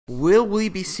will we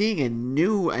be seeing a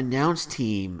new announced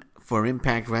team for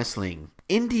Impact Wrestling?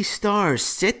 Indie stars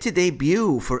set to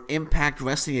debut for Impact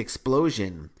Wrestling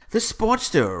Xplosion. The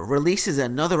Sportster releases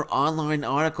another online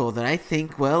article that I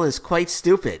think, well, is quite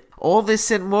stupid. All this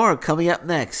and more coming up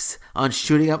next on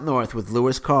Shooting Up North with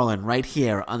Lewis Carlin right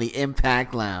here on the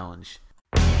Impact Lounge.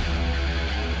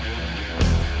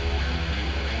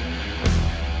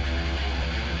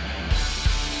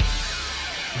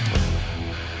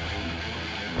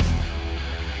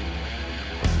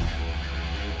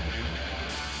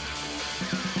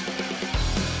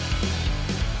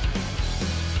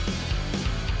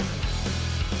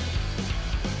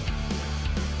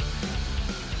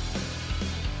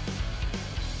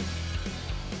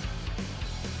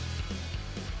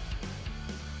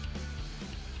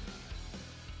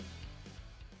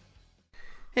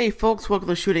 Hey folks, welcome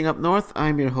to Shooting Up North.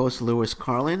 I'm your host, Lewis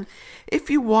Carlin. If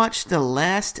you watched the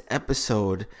last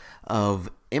episode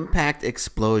of Impact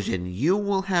Xplosion, you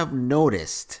will have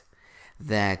noticed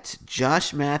that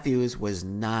Josh Matthews was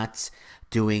not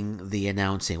doing the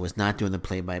announcing, was not doing the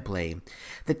play-by-play.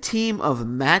 The team of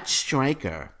Matt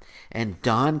Striker and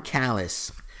Don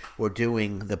Callis were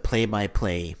doing the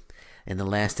play-by-play in the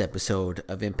last episode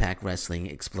of Impact Wrestling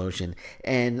Xplosion.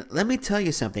 And let me tell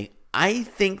you something. I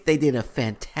think they did a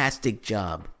fantastic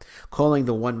job calling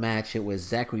the one match. It was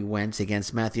Zachary Wentz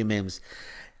against Matthew Mims.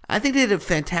 I think they did a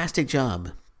fantastic job.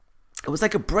 It was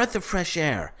like a breath of fresh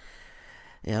air.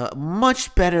 You know,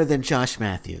 much better than Josh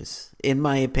Matthews, in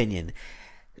my opinion.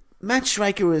 Matt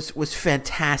Striker was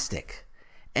fantastic.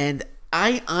 And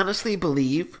I honestly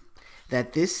believe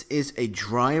that this is a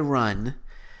dry run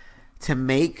to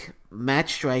make Matt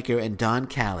Striker and Don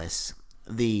Callis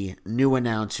the new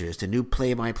announcers, the new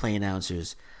play-by-play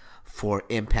announcers for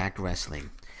Impact Wrestling.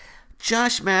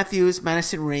 Josh Matthews,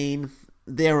 Madison Rayne,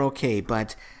 they're okay,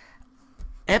 but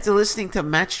after listening to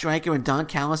Matt Striker and Don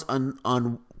Callis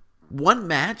on one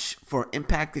match for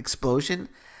Impact Xplosion,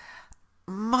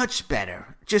 much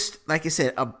better. Just like I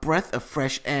said, a breath of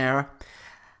fresh air.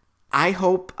 I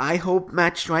hope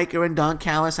Matt Striker and Don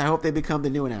Callis, I hope they become the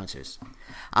new announcers.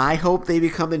 I hope they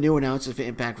become the new announcers for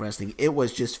Impact Wrestling. It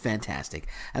was just fantastic.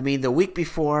 I mean, the week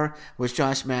before was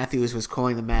Josh Matthews was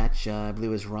calling the match. I believe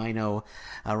it was Rhino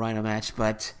match.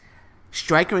 But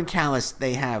Striker and Callis,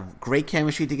 they have great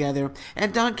chemistry together.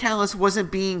 And Don Callis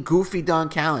wasn't being goofy Don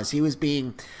Callis. He was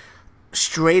being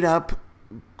straight up,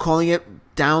 calling it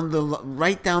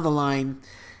right down the line.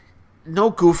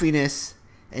 No goofiness.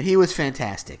 And he was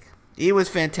fantastic. He was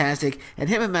fantastic. And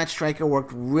him and Matt Striker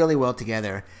worked really well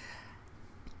together.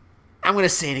 I'm going to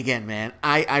say it again, man.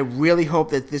 I really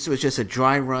hope that this was just a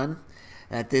dry run,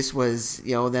 that this was,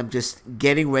 them just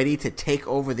getting ready to take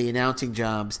over the announcing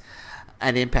jobs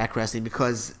at Impact Wrestling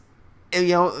because,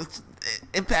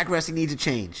 Impact Wrestling needs to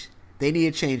change. They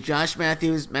need to change. Josh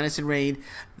Matthews, Madison Rayne,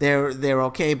 they're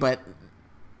okay, but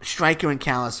Striker and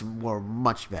Callis were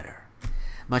much better.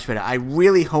 Much better. I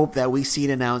really hope that we see an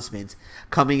announcement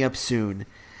coming up soon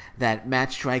that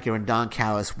Matt Striker and Don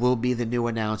Callis will be the new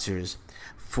announcers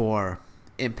for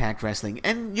Impact Wrestling.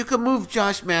 And you could move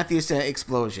Josh Matthews to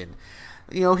Xplosion.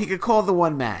 He could call the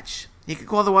one match. You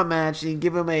can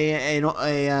give him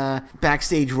a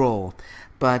backstage role.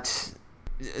 But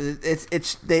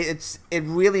it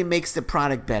really makes the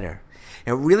product better.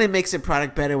 It really makes the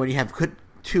product better when you have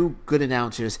two good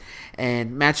announcers.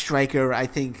 And Matt Striker, I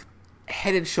think,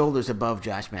 head and shoulders above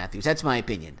Josh Matthews. That's my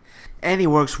opinion. And he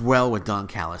works well with Don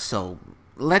Callis. So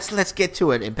let's get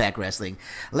to it, Impact Wrestling.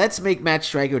 Let's make Matt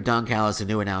Striker, Don Callis the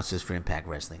new announcers for Impact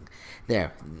Wrestling.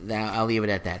 There. Now I'll leave it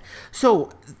at that.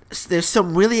 So there's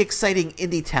some really exciting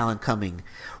indie talent coming.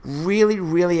 Really,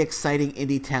 really exciting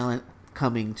indie talent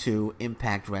coming to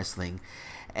Impact Wrestling.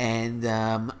 And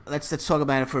let's talk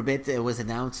about it for a bit. It was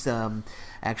announced.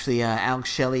 Alex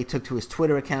Shelley took to his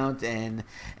Twitter account and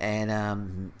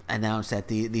announced that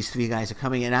these three guys are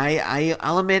coming. And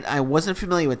I'll admit I wasn't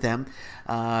familiar with them.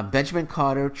 Benjamin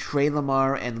Carter, Trey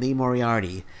Lamar, and Lee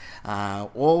Moriarty,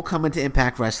 all coming to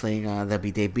Impact Wrestling. They'll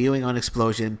be debuting on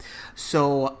Xplosion.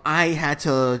 So I had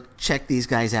to check these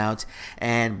guys out.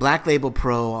 And Black Label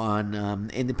Pro on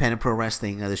Independent Pro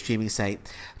Wrestling, the streaming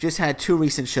site, just had 2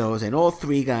 recent shows, and all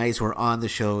 3 guys were on the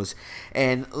shows.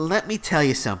 And let me tell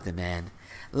you something, man.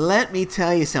 These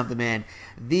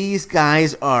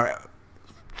guys are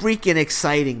freaking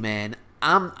exciting, man.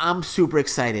 I'm super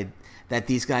excited that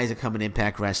these guys are coming to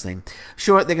Impact Wrestling.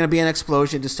 Sure, they're going to be an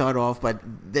Xplosion to start off, but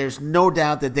there's no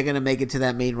doubt that they're going to make it to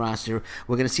that main roster.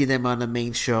 We're going to see them on the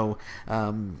main show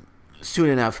soon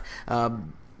enough.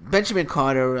 Benjamin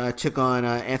Carter took on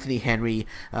Anthony Henry.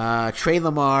 Trey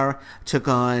Lamar took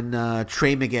on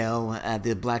Trey Miguel at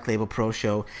the Black Label Pro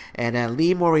Show. And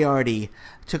Lee Moriarty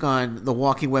took on the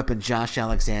walking weapon Josh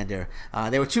Alexander.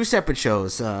 There were two separate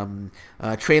shows.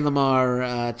 Trey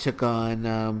Lamar took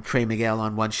on Trey Miguel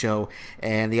on one show,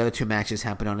 and the other two matches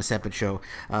happened on a separate show.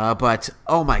 But,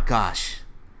 oh my gosh.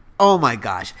 Oh my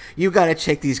gosh, you got to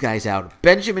check these guys out.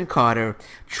 Benjamin Carter,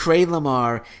 Trey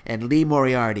Lamar, and Lee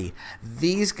Moriarty.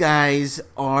 These guys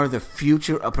are the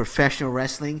future of professional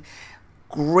wrestling.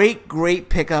 Great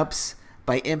pickups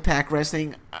by Impact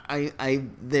Wrestling.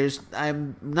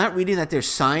 I'm not reading that they're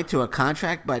signed to a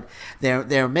contract, but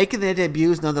they're making their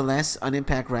debuts nonetheless on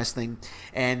Impact Wrestling,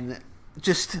 and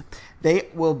just they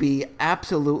will be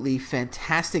absolutely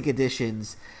fantastic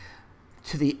additions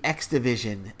to the X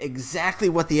Division. Exactly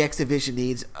what the X Division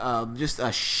needs. Just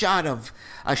a shot of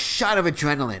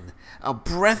adrenaline, a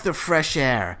breath of fresh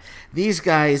air. These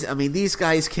guys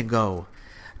can go.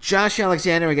 Josh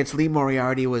Alexander against Lee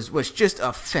Moriarty was just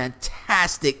a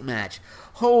fantastic match.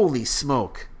 Holy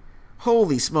smoke.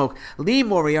 Lee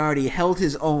Moriarty held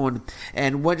his own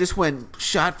and just went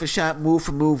shot for shot, move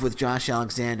for move with Josh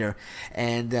Alexander.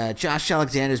 And Josh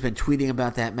Alexander's been tweeting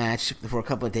about that match for a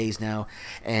couple of days now,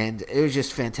 and it was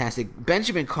just fantastic.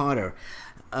 Benjamin Carter,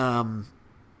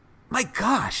 my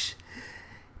gosh,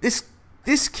 this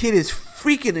kid is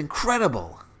freaking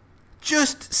incredible.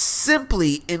 Just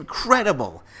simply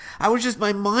incredible.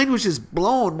 My mind was just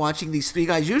blown watching these three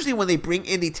guys. Usually when they bring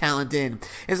indie talent in,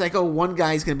 it's like, oh, one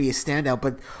guy's going to be a standout.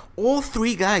 But all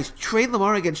three guys, Trey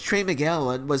Lamar against Trey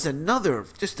Miguel, was another,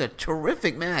 just a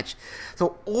terrific match.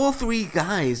 So all three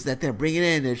guys that they're bringing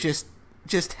in are just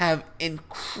have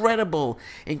incredible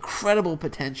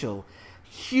potential.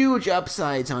 Huge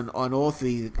upsides on all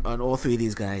three of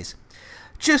these guys.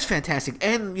 Just fantastic.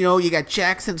 And, you got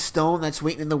Jackson Stone that's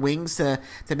waiting in the wings to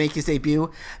make his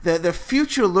debut. The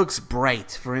future looks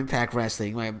bright for Impact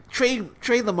Wrestling. Right?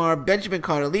 Trey Lamar, Benjamin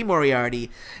Carter, Lee Moriarty,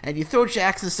 and you throw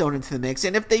Jackson Stone into the mix.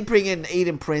 And if they bring in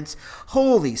Aiden Prince,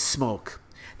 holy smoke.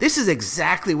 This is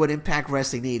exactly what Impact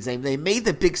Wrestling needs. They made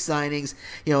the big signings.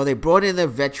 They brought in the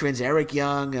veterans, Eric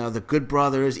Young, the Good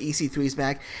Brothers, EC3's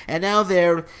back. And now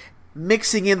they're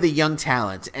mixing in the young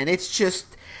talent. And it's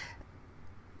just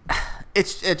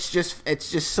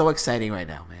so exciting right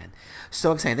now, man.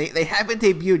 So exciting. They haven't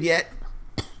debuted yet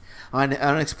on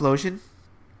Xplosion.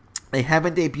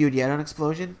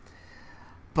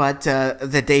 But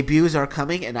the debuts are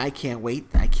coming, and I can't wait.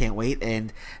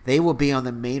 And they will be on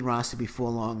the main roster before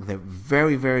long. They're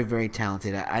very, very, very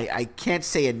talented. I can't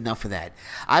say enough of that.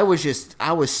 I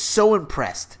was so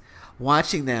impressed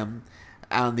watching them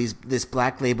on this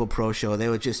Black Label Pro Show. They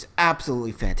were just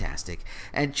absolutely fantastic.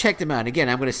 And check them out. Again,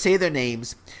 I'm going to say their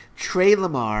names. Trey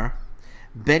Lamar,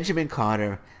 Benjamin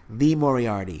Carter, Lee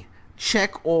Moriarty.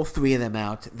 Check all three of them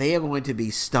out. They are going to be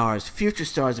stars, future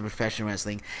stars of professional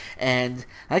wrestling. And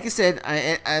like I said,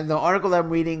 the article I'm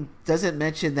reading doesn't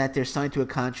mention that they're signed to a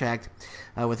contract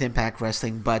with Impact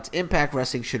Wrestling, but Impact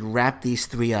Wrestling should wrap these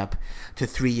three up to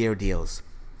 3-year deals.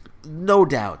 No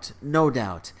doubt.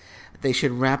 They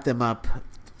should wrap them up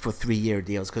for 3-year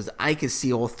deals, because I can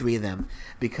see all three of them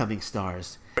becoming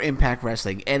stars for Impact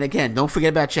Wrestling. And again, don't forget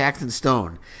about Jackson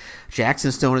Stone.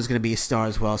 Jackson Stone is going to be a star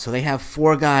as well. So they have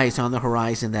 4 guys on the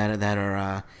horizon that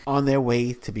are on their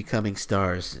way to becoming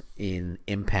stars in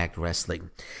Impact Wrestling.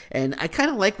 And I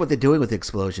kind of like what they're doing with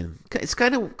Xplosion. It's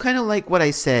kind of like what I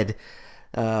said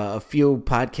a few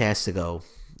weeks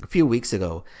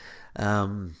ago.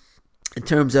 In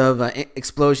terms of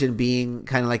Xplosion being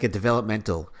kind of like a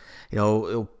developmental,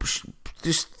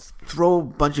 just throw a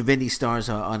bunch of indie stars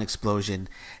on Xplosion,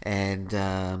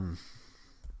 and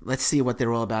let's see what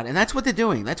they're all about. And that's what they're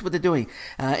doing.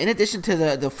 In addition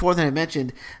to the 4 that I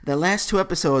mentioned, the last 2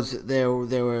 episodes, there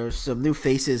were some new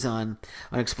faces on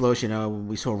Xplosion.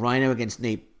 We saw Rhino against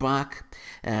Nate Bach.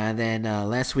 And then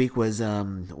last week was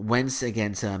Wentz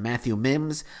against Matthew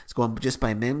Mims. It's going just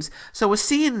by Mims. So we're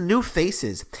seeing new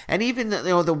faces. And even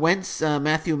the Wentz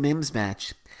Matthew Mims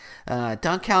match,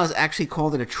 Don Callis actually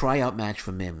called it a tryout match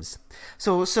for Mims.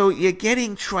 So you're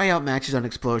getting tryout matches on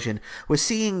Xplosion. We're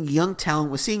seeing young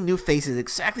talent. We're seeing new faces.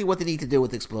 Exactly what they need to do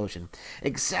with Xplosion.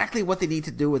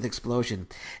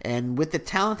 And with the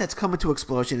talent that's coming to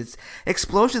Xplosion's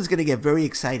going to get very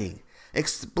exciting.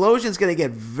 Xplosion's going to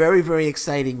get very, very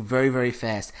exciting very, very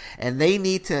fast. And they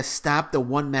need to stop the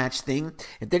one-match thing.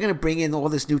 If they're going to bring in all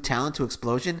this new talent to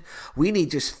Xplosion, we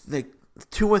need just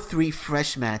 2 or 3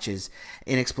 fresh matches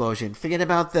in Xplosion. Forget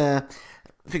about the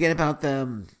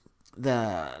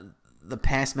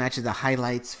past matches, the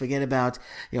highlights. Forget about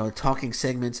talking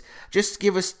segments. Just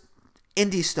give us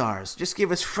indie stars. Just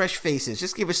give us fresh faces.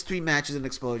 Just give us 3 matches in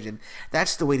Xplosion.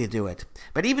 That's the way to do it.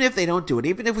 But even if they don't do it,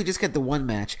 even if we just get the 1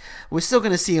 match, we're still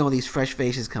going to see all these fresh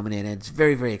faces coming in, and it's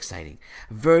very, very exciting.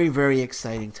 Very, very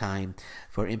exciting time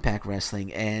for Impact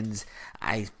Wrestling, and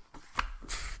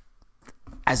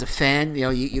as a fan,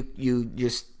 you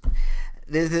just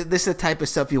this is the type of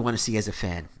stuff you want to see as a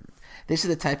fan. This is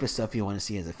the type of stuff you want to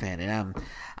see as a fan, and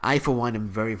I for one am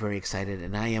very, very excited,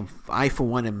 and I for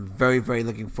one am very, very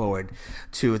looking forward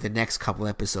to the next couple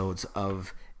episodes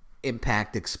of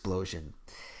Impact Xplosion,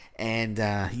 and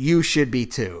you should be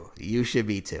too. You should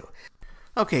be too.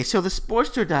 Okay, so the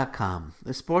Sportster.com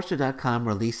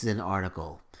releases an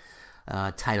article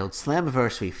titled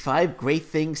Slammiversary, 5 Great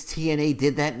Things TNA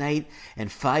Did That Night and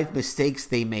 5 Mistakes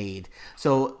They Made.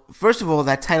 So, first of all,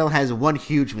 that title has one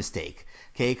huge mistake,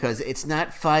 okay, because it's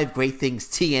not 5 Great Things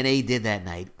TNA Did That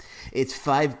Night. It's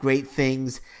 5 Great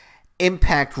Things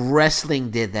Impact Wrestling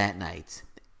Did That Night.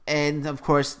 And, of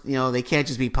course, they can't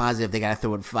just be positive. They got to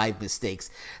throw in 5 mistakes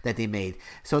that they made.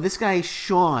 So this guy,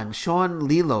 Sean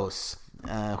Lilos,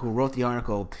 who wrote the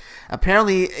article,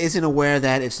 apparently isn't aware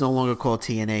that it's no longer called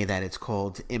TNA, that it's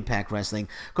called Impact Wrestling.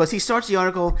 Because he starts the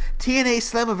article, TNA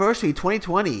Slammiversary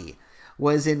 2020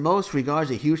 was in most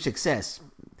regards a huge success.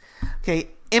 Okay,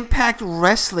 Impact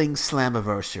Wrestling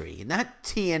Slammiversary, not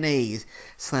TNA's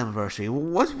Slammiversary.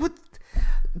 What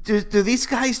do these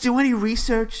guys do any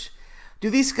research? Do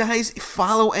these guys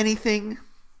follow anything?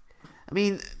 I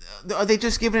mean, are they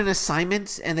just given an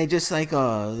assignment and they just like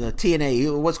the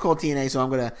TNA? What's called TNA? So I'm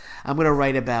gonna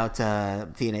write about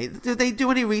TNA. Do they do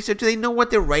any research? Do they know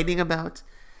what they're writing about?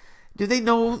 Do they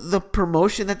know the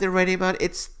promotion that they're writing about?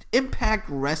 It's Impact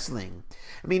Wrestling.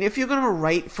 I mean, if you're gonna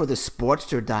write for the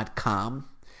Sportster.com,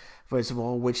 first of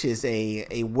all, which is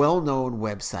a well-known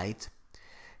website,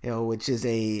 which is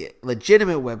a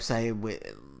legitimate website with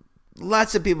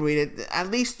lots of people read it. At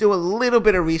least do a little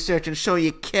bit of research and show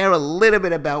you care a little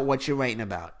bit about what you're writing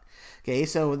about. Okay,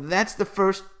 so that's the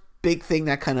first big thing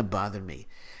that kind of bothered me.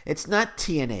 It's not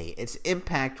TNA, it's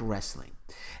Impact Wrestling.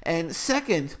 And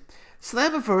second,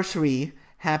 Slammiversary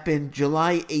happened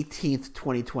July 18th,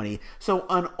 2020. So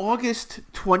on August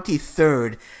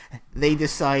 23rd, they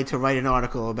decide to write an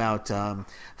article about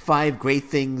 5 great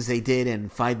things they did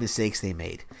and 5 mistakes they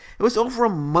made. It was over a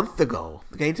month ago.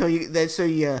 Okay, so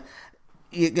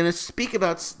you're gonna speak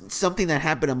about something that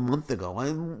happened a month ago.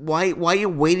 Why are you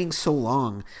waiting so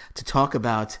long to talk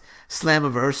about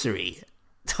Slammiversary?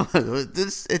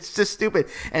 It's just stupid.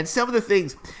 And some of the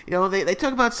things, they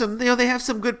talk about some, they have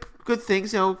some good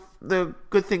things, the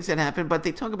good things that happen, but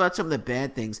they talk about some of the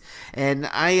bad things. And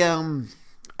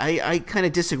I kind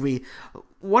of disagree.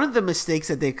 One of the mistakes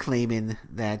that they're claiming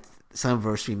that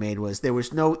Slammiversary made was there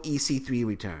was no EC3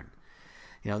 return.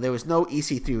 There was no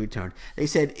EC3 return. They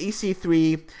said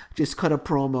EC3 just cut a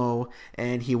promo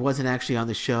and he wasn't actually on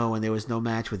the show and there was no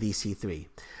match with EC3.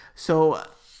 So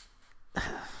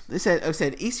they said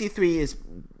EC3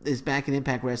 is back in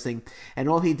Impact Wrestling, and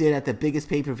all he did at the biggest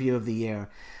pay-per-view of the year,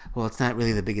 well, it's not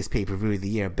really the biggest pay-per-view of the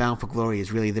year. Bound for Glory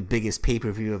is really the biggest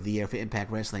pay-per-view of the year for Impact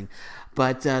Wrestling.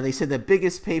 But they said the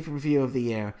biggest pay-per-view of the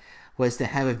year was to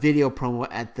have a video promo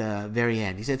at the very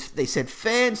end. They said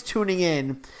fans tuning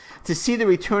in to see the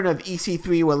return of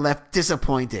EC3 were left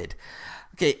disappointed.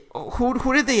 Okay,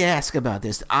 who did they ask about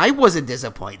this? I wasn't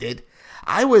disappointed.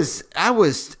 I was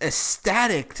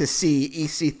ecstatic to see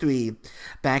EC3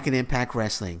 back in Impact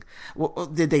Wrestling.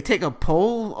 Did they take a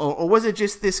poll, or was it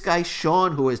just this guy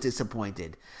Sean who was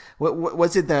disappointed?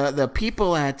 Was it the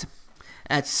people at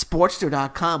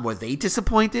Sportster.com? Were they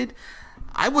disappointed?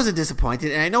 I wasn't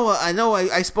disappointed, and I know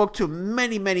I spoke to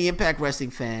many Impact Wrestling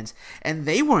fans, and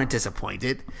they weren't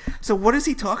disappointed. So what is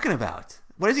he talking about?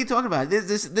 What is he talking about?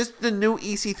 This is the new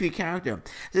EC3 character.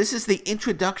 This is the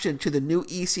introduction to the new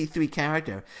EC3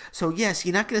 character. So yes,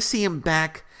 you're not going to see him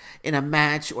back in a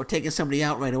match or taking somebody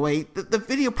out right away. The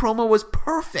video promo was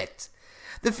perfect.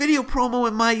 The video promo,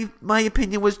 in my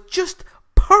opinion, was just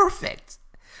perfect.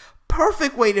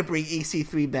 Perfect way to bring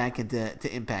EC3 back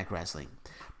into Impact Wrestling.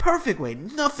 Perfect way.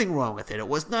 Nothing wrong with it. It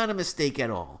was not a mistake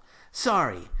at all.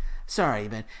 Sorry,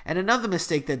 man. And another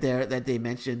mistake that they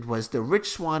mentioned was the Rich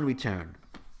Swann return.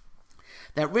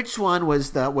 That Rich Swann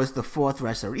was the 4th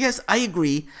wrestler. Yes, I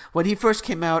agree. When he first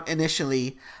came out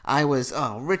initially, I was,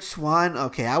 Rich Swann?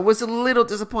 Okay, I was a little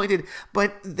disappointed.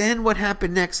 But then what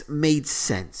happened next made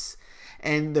sense.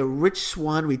 And the Rich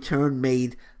Swann return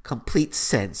made complete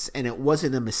sense, and it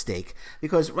wasn't a mistake,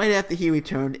 because right after he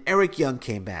returned, Eric Young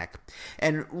came back,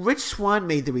 and Rich Swann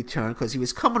made the return because he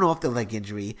was coming off the leg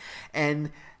injury,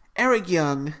 and Eric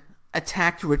Young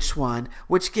attacked Rich Swann,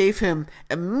 which gave him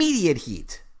immediate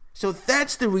heat. So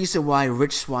that's the reason why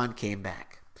Rich Swann came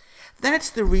back. That's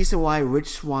the reason why Rich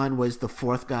Swann was the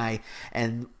fourth guy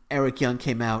and Eric Young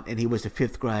came out and he was the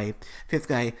fifth guy,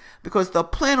 because the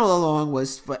plan all along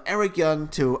was for Eric Young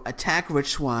to attack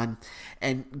Rich Swann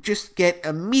and just get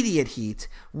immediate heat,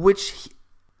 which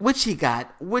he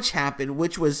got, which happened,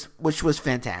 which was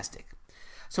fantastic.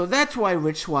 So that's why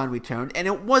Rich Swann returned, and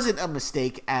it wasn't a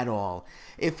mistake at all.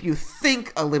 If you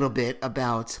think a little bit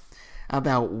about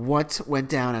what went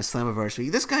down at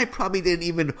Slammiversary, this guy probably didn't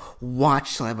even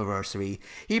watch Slammiversary.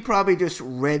 He probably just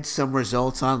read some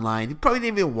results online. He probably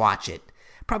didn't even watch it.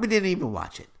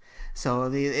 So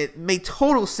it made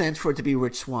total sense for it to be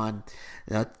Rich Swann,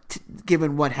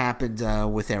 given what happened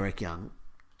with Eric Young.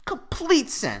 Complete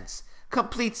sense.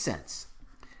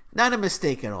 Not a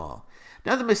mistake at all.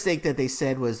 Another mistake that they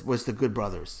said was the Good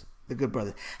Brothers.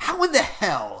 How in the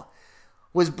hell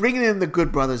was bringing in the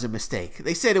Good Brothers a mistake?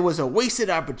 They said it was a wasted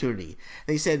opportunity.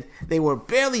 They said they were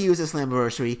barely used at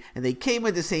Slammiversary, and they came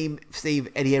in to save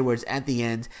Eddie Edwards at the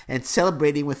end and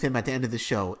celebrating with him at the end of the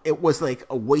show. It was like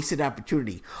a wasted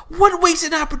opportunity. What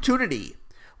wasted opportunity?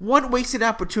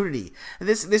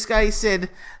 This guy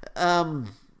said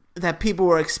that people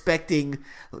were expecting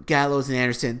Gallows and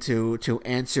Anderson to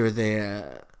answer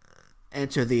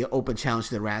the open challenge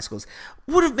to the Rascals.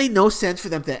 Would have made no sense for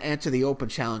them to answer the open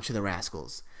challenge to the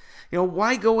Rascals.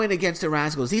 Why go in against the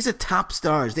Rascals? These are top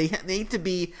stars. They need to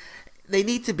be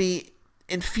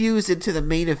infused into the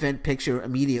main event picture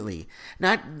immediately.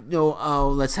 Not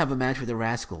let's have a match with the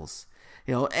Rascals.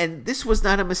 And this was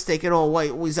not a mistake at all.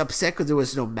 Why was upset because there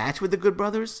was no match with the Good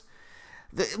Brothers?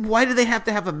 Why do they have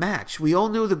to have a match? We all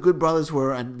knew the Good Brothers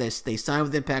were on this. They signed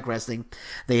with Impact Wrestling.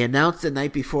 They announced the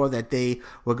night before that they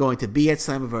were going to be at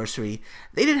Slammiversary.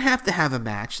 They didn't have to have a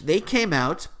match. They came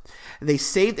out, they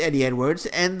saved Eddie Edwards,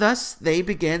 and thus they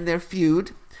began their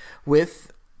feud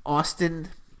with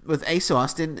Ace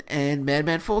Austin and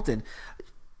Madman Fulton.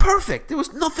 Perfect. There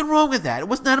was nothing wrong with that. It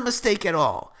was not a mistake at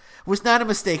all.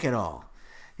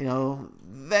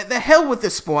 The hell with the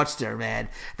Sportster, man.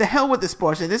 The hell with the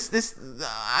Sportster.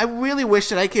 I really wish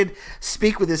that I could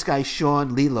speak with this guy,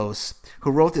 Sean Lelos,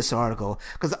 who wrote this article,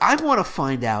 because I want to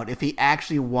find out if he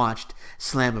actually watched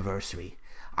Slammiversary.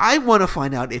 I want to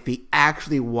find out if he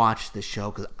actually watched the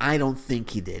show, because I don't think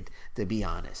he did, to be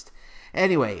honest.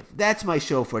 Anyway, that's my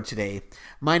show for today.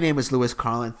 My name is Louis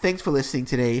Carlin. Thanks for listening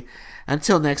today.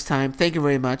 Until next time, thank you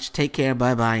very much. Take care.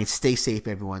 Bye-bye. Stay safe,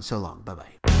 everyone. So long.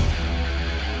 Bye-bye.